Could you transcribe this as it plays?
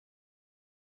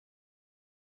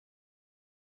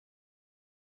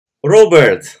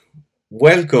Robert,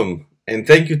 welcome and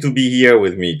thank you to be here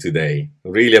with me today.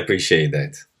 Really appreciate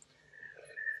that.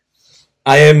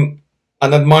 I am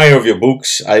an admirer of your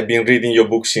books. I've been reading your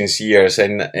books since years,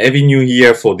 and having you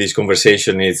here for this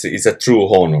conversation is a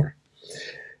true honor.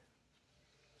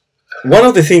 One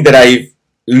of the things that I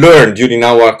learned during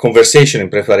our conversation in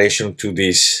preparation to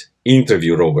this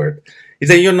interview, Robert, is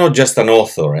that you're not just an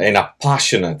author and a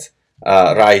passionate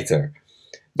writer,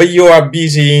 but you are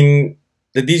busy in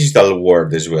the digital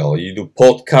world as well. You do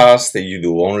podcasts, you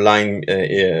do online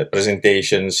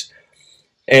presentations,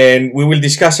 and we will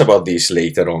discuss about this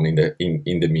later on in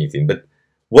the meeting. But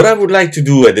what I would like to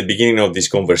do at the beginning of this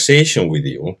conversation with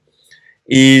you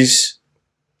is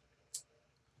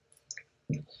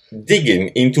digging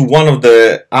into one of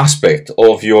the aspects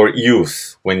of your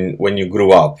youth when you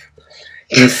grew up.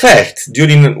 In fact,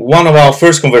 during one of our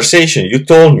first conversations, you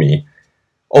told me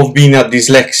of being a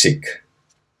dyslexic.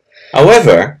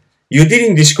 However, you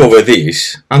didn't discover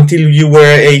this until you were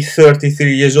a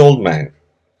 33 years old man.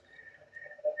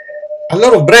 A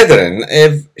lot of brethren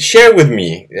have shared with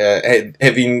me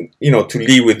having to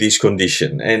live with this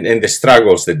condition and the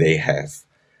struggles that they have.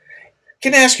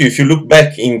 Can I ask you, if you look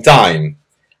back in time,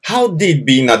 how did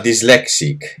being a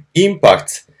dyslexic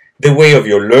impact the way of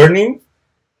your learning,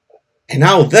 and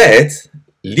how that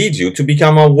leads you to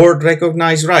become a world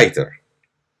recognized writer?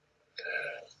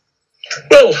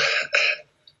 Well,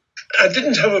 I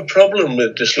didn't have a problem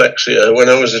with dyslexia when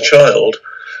I was a child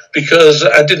because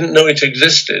I didn't know it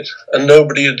existed and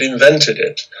nobody had invented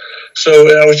it. So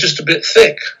I was just a bit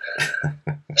thick.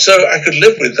 So I could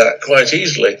live with that quite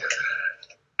easily.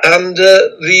 And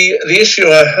the issue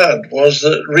I had was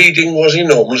that reading was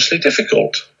enormously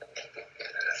difficult.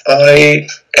 Every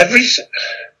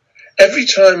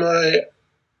time I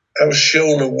was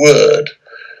shown a word,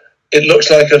 it looks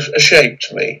like a shape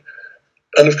to me.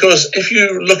 And of course, if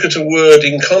you look at a word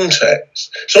in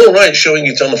context, it's all right showing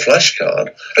it on a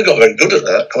flashcard. I got very good at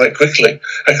that quite quickly.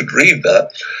 I could read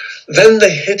that. Then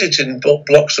they hid it in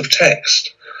blocks of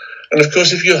text. And of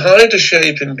course, if you hide a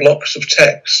shape in blocks of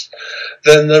text,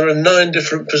 then there are 9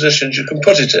 different positions you can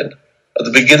put it in. At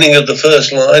the beginning of the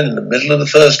first line, in the middle of the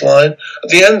first line, at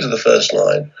the end of the first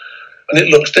line. And it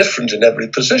looks different in every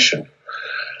position.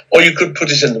 Or you could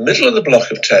put it in the middle of the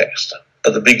block of text,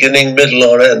 at the beginning, middle,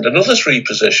 or end, another 3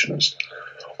 positions.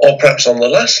 Or perhaps on the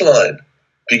last line,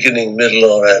 beginning, middle,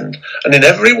 or end. And in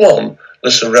every one, the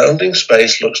surrounding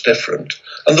space looks different,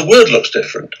 and the word looks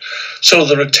different. So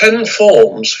there are 10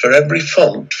 forms for every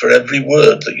font, for every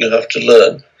word that you have to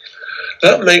learn.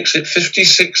 That makes it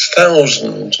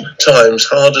 56,000 times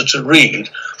harder to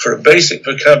read for a basic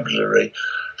vocabulary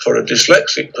for a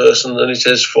dyslexic person than it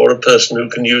is for a person who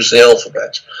can use the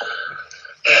alphabet.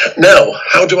 Now,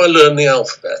 how do I learn the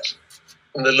alphabet?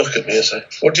 And they look at me and say,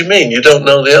 "What do you mean, you don't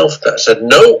know the alphabet?" I said,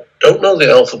 "No, don't know the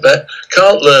alphabet,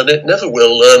 can't learn it, never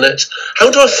will learn it.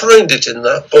 How do I find it in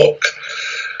that book?"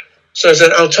 So I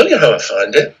said, "I'll tell you how I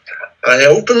find it. I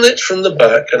open it from the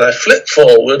back and I flip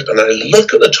forward and I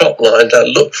look at the top line, I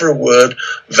look for a word,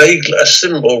 vaguely, a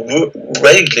symbol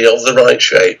vaguely of the right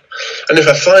shape. And if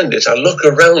I find it, I look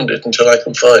around it until I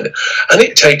can find it. And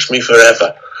it takes me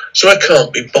forever. So I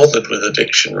can't be bothered with a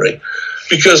dictionary,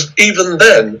 because even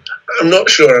then, I'm not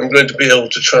sure I'm going to be able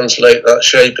to translate that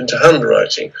shape into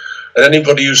handwriting. And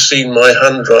anybody who's seen my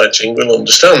handwriting will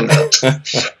understand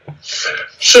that."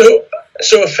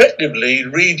 So effectively,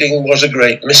 reading was a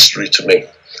great mystery to me.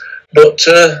 But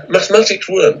mathematics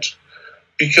weren't,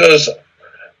 because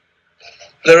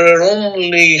there are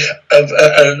only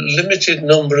a limited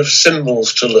number of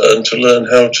symbols to learn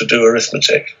how to do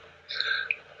arithmetic.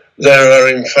 There are,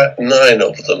 in fact, 9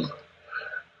 of them.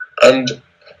 And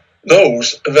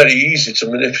those are very easy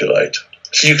to manipulate.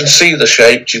 So you can see the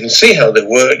shapes, you can see how they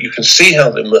work, you can see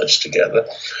how they merge together.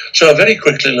 So I very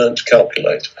quickly learned to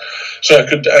calculate. So I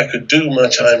could do my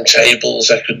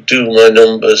timetables, I could do my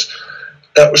numbers.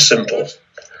 That was simple.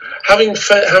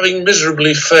 Having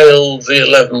miserably failed the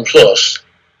 11 plus,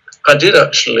 I did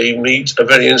actually meet a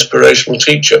very inspirational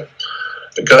teacher,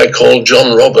 a guy called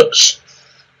John Roberts.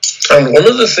 And one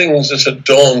of the things that had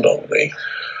dawned on me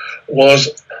was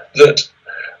that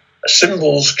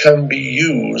symbols can be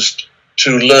used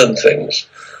to learn things.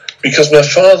 Because my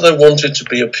father wanted to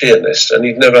be a pianist and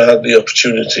he'd never had the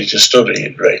opportunity to study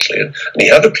it greatly, and he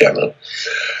had a piano.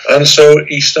 And so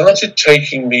he started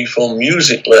taking me for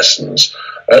music lessons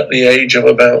at the age of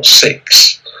about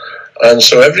 6. And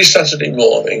so every Saturday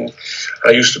morning,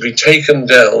 I used to be taken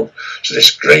down to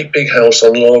this great big house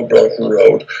on Lower Broughton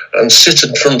Road and sit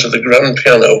in front of the grand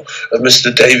piano of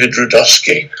Mr. David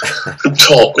Rudowski, who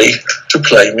taught me to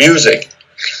play music.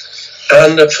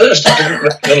 And at first it didn't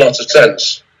make a lot of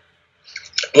sense.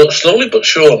 But slowly but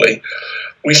surely,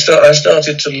 I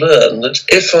started to learn that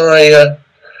if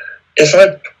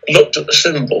I looked at the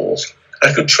symbols,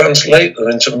 I could translate them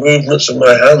into movements of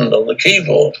my hand on the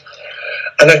keyboard.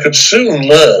 And I could soon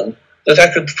learn that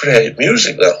I could create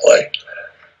music that way.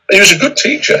 He was a good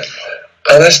teacher.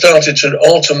 And I started to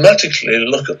automatically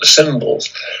look at the symbols.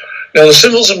 Now, the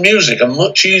symbols of music are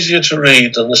much easier to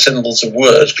read than the symbols of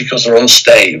words because they're on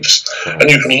staves. And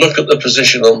you can look at the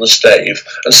position on the stave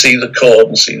and see the chord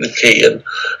and see the key and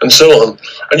so on.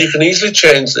 And you can easily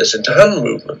change this into hand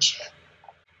movements.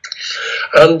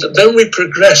 And then we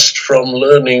progressed from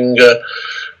learning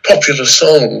popular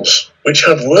songs which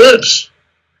had words.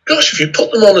 Gosh, if you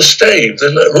put them on a stave,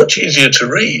 they're much easier to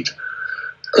read.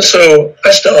 And so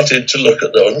I started to look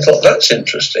at those and thought, that's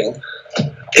interesting.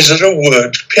 Is there a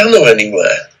word piano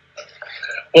anywhere?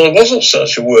 Well, there wasn't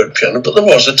such a word piano, but there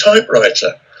was a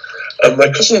typewriter. And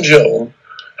my cousin Joan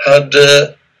had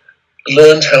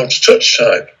learned how to touch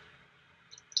type.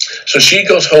 So she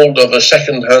got hold of a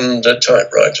second-hand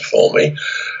typewriter for me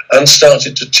and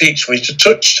started to teach me to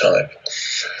touch type.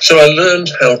 So I learned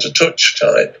how to touch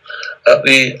type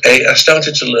I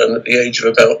started to learn at the age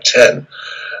of about 10.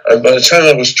 And by the time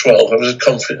I was 12, I was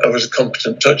a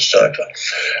competent touch typer.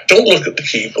 Don't look at the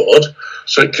keyboard,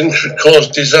 so it can cause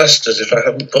disasters if I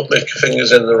haven't put my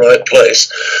fingers in the right place,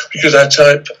 because I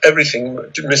type everything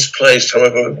misplaced,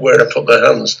 however, where I put my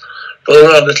hands. But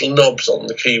there are little knobs on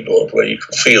the keyboard where you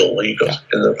can feel where you got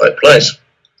in the right place.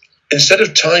 Instead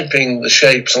of typing the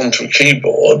shapes onto a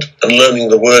keyboard and learning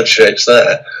the word shapes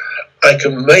there, I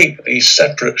can make these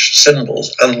separate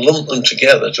symbols and lump them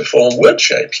together to form word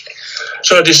shapes.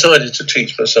 So I decided to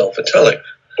teach myself Italic.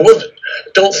 I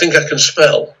don't think I can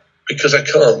spell, because I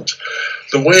can't.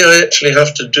 The way I actually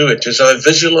have to do it is I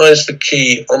visualize the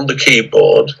key on the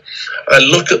keyboard. I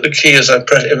look at the key as I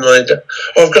press it in my...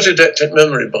 I've got eidetic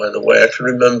memory, by the way. I can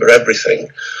remember everything.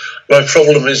 My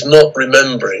problem is not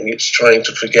remembering, it's trying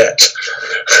to forget.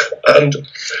 And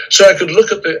so I could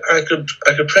look at I could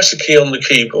press a key on the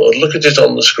keyboard, look at it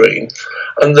on the screen,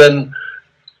 and then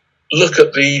look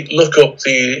up the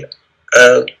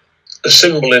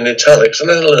symbol in italics, and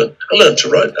then I learned to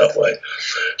write that way.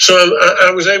 So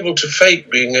I was able to fake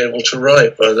being able to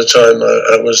write by the time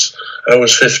I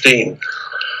was 15.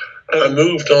 I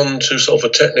moved on to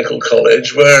Salford Technical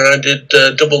College, where I did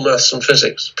double maths and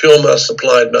physics, pure maths,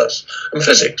 applied maths, and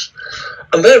physics.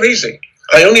 And they're easy.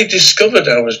 I only discovered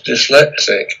I was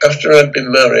dyslexic after I'd been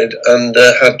married and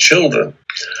had children.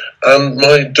 And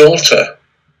my daughter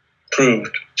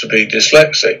proved to be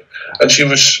dyslexic, and she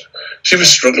was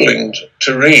struggling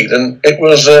to read. And it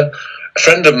was a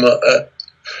friend of mine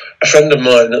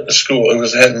at the school, who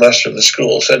was the headmaster of the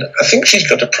school, said, "I think she's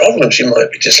got a problem. She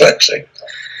might be dyslexic."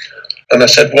 And I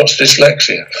said, "What's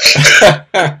dyslexia?"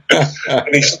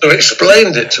 And he sort of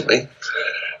explained it to me.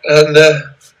 And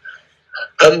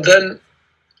then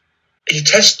he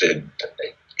tested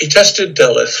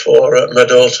Delith for my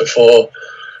daughter for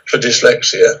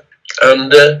dyslexia,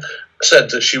 and said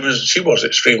that she was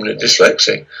extremely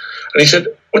dyslexic. And he said,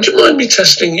 "Would you mind me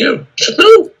testing you?" I said,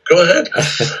 "No, go ahead."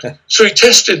 So he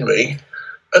tested me,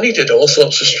 and he did all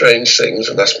sorts of strange things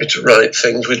and asked me to write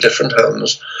things with different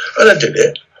hands, and I did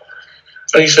it.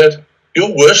 And he said,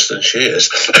 "You're worse than she is."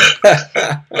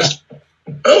 I said,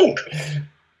 "Oh."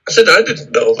 I said, "I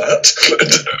didn't know that."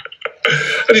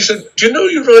 And he said, "Do you know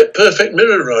you write perfect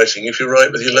mirror writing if you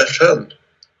write with your left hand?"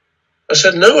 I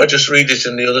said, "No, I just read it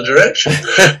in the other direction."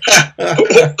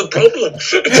 What's the problem?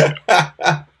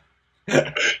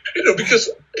 Because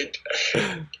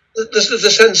the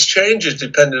sense changes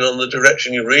depending on the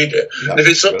direction you read it. And if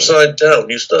it's upside down,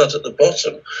 you start at the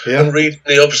bottom and read in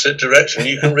the opposite direction.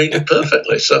 You can read it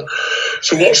perfectly. So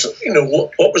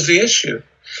what was the issue?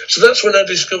 So that's when I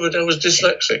discovered I was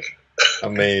dyslexic.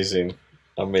 Amazing,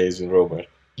 Robert.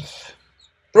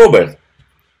 Robert,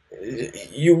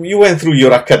 you went through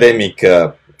your academic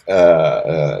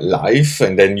life,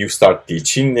 and then you start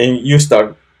teaching, and you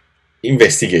start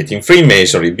investigating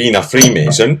Freemasonry, being a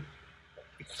Freemason,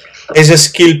 as a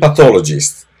skill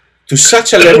pathologist, to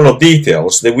such a level of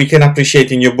details that we can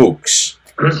appreciate in your books.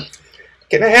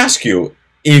 Can I ask you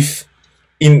if,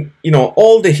 in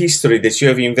all the history that you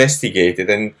have investigated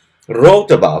and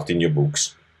wrote about in your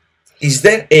books, is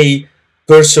there a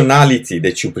personality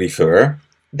that you prefer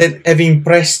that have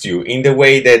impressed you in the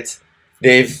way that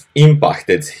they've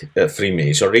impacted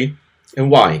Freemasonry, and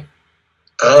why?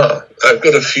 I've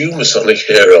got a few Masonic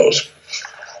heroes,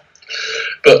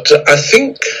 but I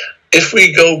think if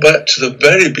we go back to the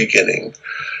very beginning,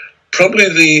 probably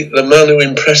the man who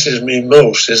impresses me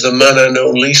most is the man I know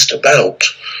least about.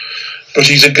 But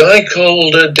he's a guy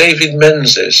called David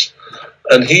Menzies,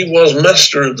 and he was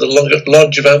Master of the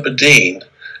Lodge of Aberdeen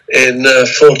in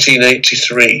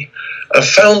 1483. I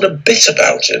found a bit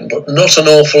about him, but not an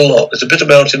awful lot. There's a bit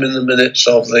about him in the minutes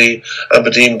of the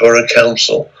Aberdeen Borough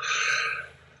Council.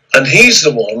 And he's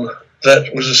the one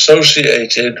that was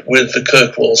associated with the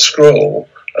Kirkwall Scroll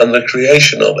and the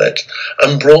creation of it,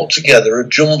 and brought together a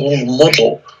jumbled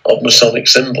muddle of Masonic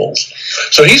symbols.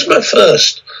 So he's my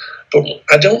first, but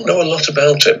I don't know a lot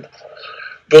about him.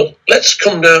 But let's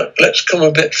come a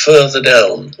bit further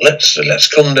down. Let's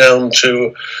come down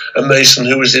to a Mason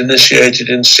who was initiated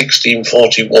in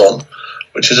 1641,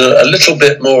 which is a little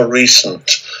bit more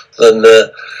recent than.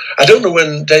 I don't know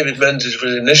when David Menzies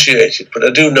was initiated, but I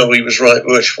do know he was Right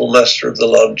Worshipful Master of the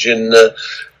Lodge in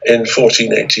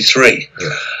 1483.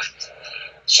 Yeah.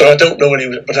 So I don't know when he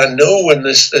was, but I know when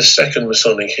this second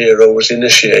Masonic hero was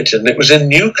initiated, and it was in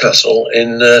Newcastle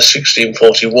in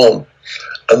 1641.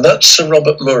 And that's Sir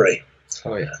Robert Murray.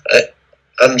 Oh, yeah.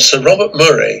 And Sir Robert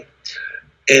Murray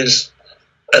is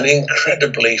an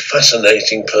incredibly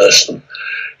fascinating person.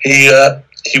 He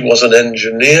was an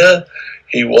engineer.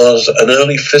 He was an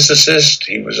early physicist.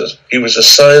 He was a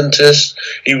scientist.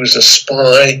 He was a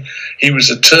spy. He was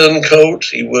a turncoat.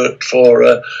 He worked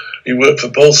for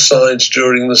both sides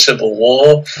during the Civil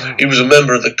War. Oh. He was a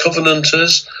member of the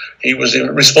Covenanters. He was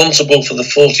responsible for the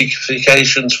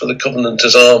fortifications for the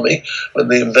Covenanters' army when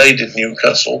they invaded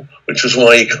Newcastle, which was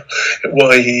why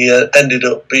he ended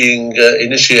up being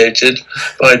initiated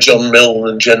by John Milne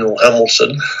and General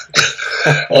Hamilton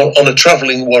on a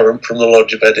travelling warrant from the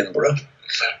Lodge of Edinburgh,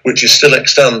 which is still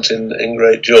extant in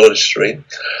Great George Street.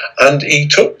 And he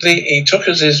took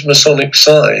as his Masonic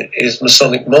sign, his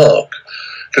Masonic mark,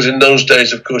 because in those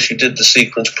days, of course, you did the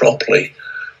sequence properly.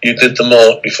 You did the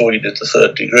mark before you did the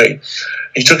third degree.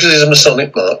 He took as his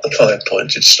Masonic mark the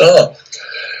 5-pointed star.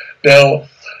 Now,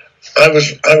 I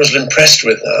was impressed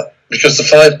with that, because the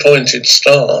 5-pointed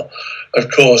star, of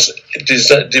course,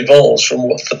 it devolves from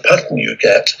what the pattern you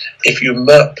get if you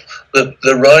map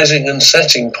the rising and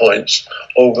setting points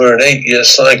over an 8-year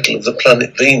cycle of the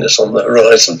planet Venus on the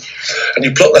horizon, and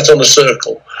you plot that on a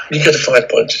circle, and you get a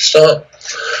 5-pointed star.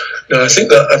 Now, I think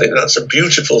that's a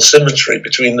beautiful symmetry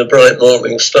between the bright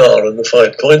morning star and the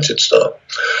 5-pointed star.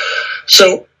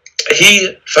 So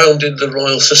he founded the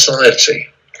Royal Society,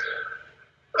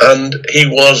 and he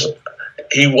was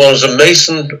a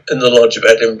Mason in the Lodge of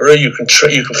Edinburgh. You can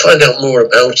find out more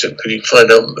about him, because you can find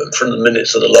out from the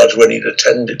minutes of the lodge when he'd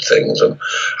attended things, and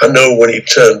I know when he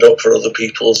turned up for other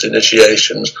people's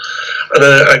initiations, and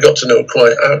I got to know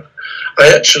quite. I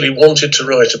actually wanted to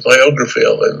write a biography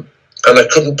of him, and I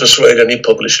couldn't persuade any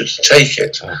publisher to take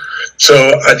it.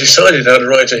 So I decided I'd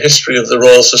write a history of the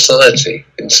Royal Society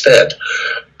instead,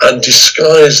 and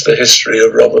disguise the history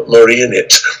of Robert Murray in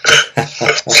it.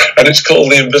 And it's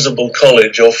called The Invisible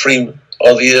College, or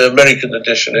the American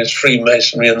edition is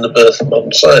Freemasonry and the Birth of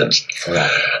Modern Science.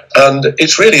 Right. And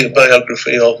it's really a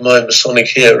biography of my Masonic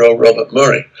hero, Robert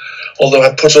Murray, although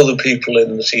I put other people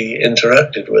in that he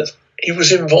interacted with. He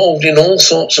was involved in all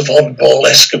sorts of oddball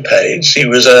escapades. He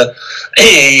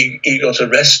got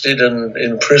arrested and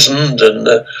imprisoned,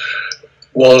 and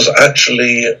was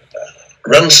actually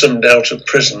ransomed out of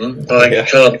prison by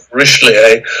Cardinal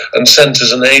Richelieu and sent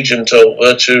as an agent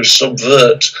over to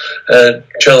subvert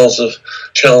Charles I.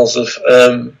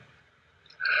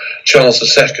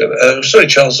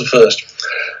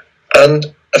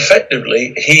 And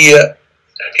effectively, he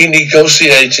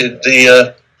negotiated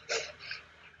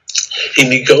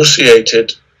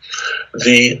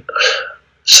the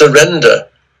surrender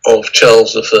of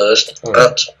Charles I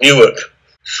at Newark,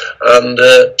 and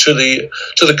to the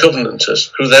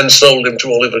Covenanters, who then sold him to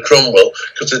Oliver Cromwell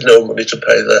because there's no money to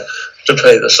pay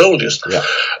the soldiers. Yeah.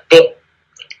 But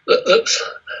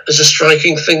there's a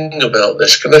striking thing about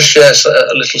this. Can I share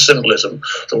a little symbolism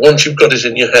that once you've got it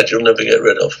in your head, you'll never get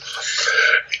rid of?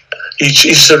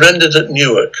 He surrendered at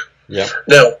Newark. Yeah.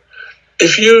 Now,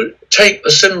 if you take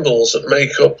the symbols that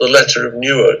make up the letter of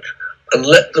Newark and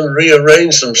let them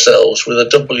rearrange themselves with a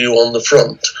W on the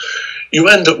front, you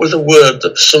end up with a word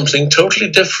that's something totally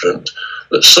different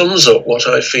that sums up what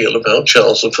I feel about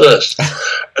Charles I.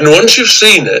 And once you've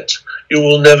seen it, you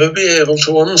will never be able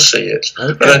to unsee it.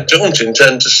 Okay. And I don't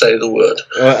intend to say the word.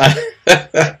 I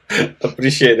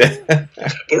appreciate it.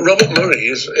 But Robert Murray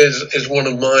is one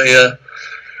of my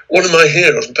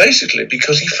heroes, basically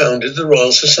because he founded the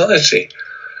Royal Society.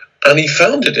 And he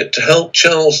founded it to help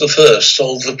Charles I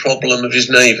solve the problem of his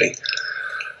navy.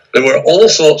 There were all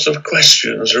sorts of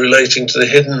questions relating to the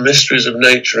hidden mysteries of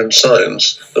nature and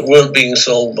science that weren't being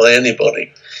solved by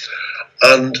anybody.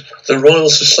 And the Royal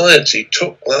Society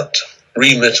took that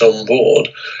remit on board,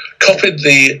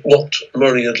 copied what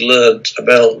Murray had learned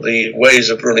about the ways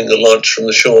of running a lodge from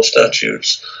the Shaw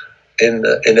Statutes in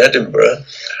Edinburgh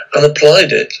and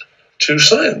applied it to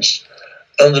science.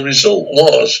 And the result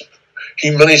was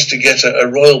he managed to get a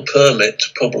royal permit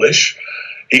to publish.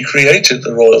 He created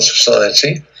the Royal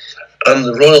Society, and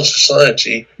the Royal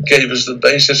Society gave us the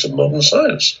basis of modern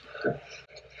science.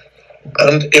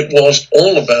 And it was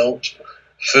all about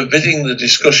forbidding the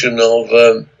discussion of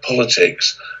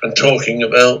politics and talking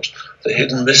about the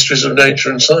hidden mysteries of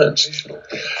nature and science.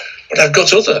 But I've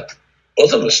got other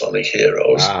Masonic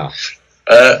heroes.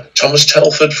 Thomas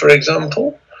Telford, for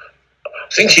example.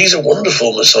 I think he's a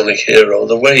wonderful Masonic hero,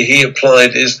 the way he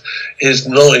applied his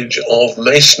knowledge of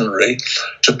masonry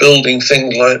to building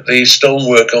things like the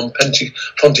stonework on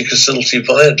Ponticastilty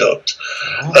Viaduct,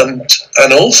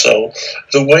 and also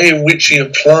the way in which he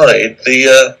applied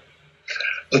the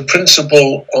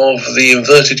principle of the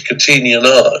inverted Catenian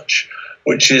arch,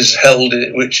 which is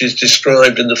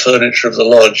described in the furniture of the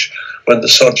lodge when the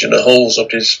sojourner holds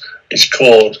up his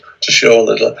cord to show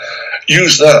that.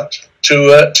 Use that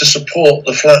to support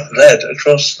the flat bed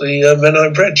across the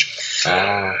Menai Bridge.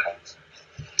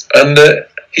 And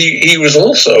he was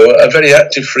also a very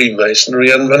active Freemasonry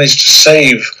and managed to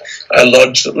save a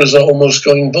lodge that was almost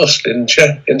going bust in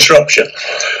Shropshire.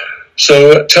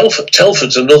 So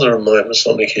Telford's another of my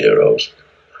Masonic heroes.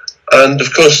 And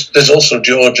of course, there's also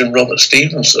George and Robert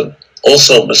Stevenson,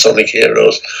 also Masonic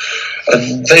heroes.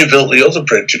 And they built the other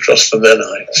bridge across the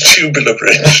Menai, the Tubular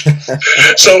Bridge.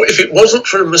 So if it wasn't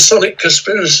for a Masonic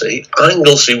conspiracy,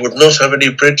 Anglesey would not have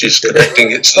any bridges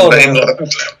connecting it to the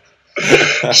mainland.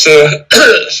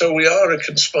 So we are a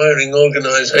conspiring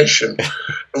organisation,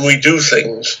 and we do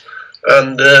things.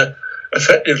 And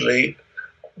effectively,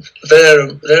 they're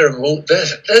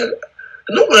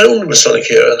not my only Masonic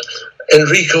hero.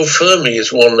 Enrico Fermi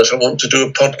is one that I want to do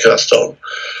a podcast on.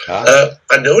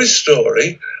 I know his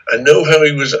story. I know how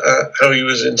he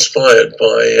was inspired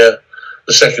by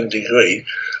the second degree,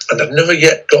 and I've never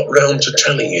yet got round to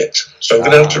telling it. So I'm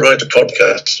going to have to write a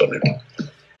podcast on it.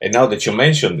 And now that you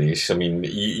mention this, I mean,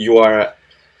 you are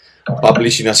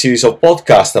publishing a series of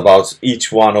podcasts about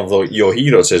each one of your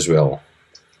heroes as well.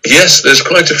 Yes, there's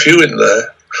quite a few in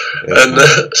there. And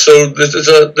so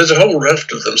there's a whole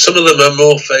raft of them. Some of them are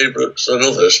more favourites than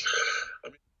others.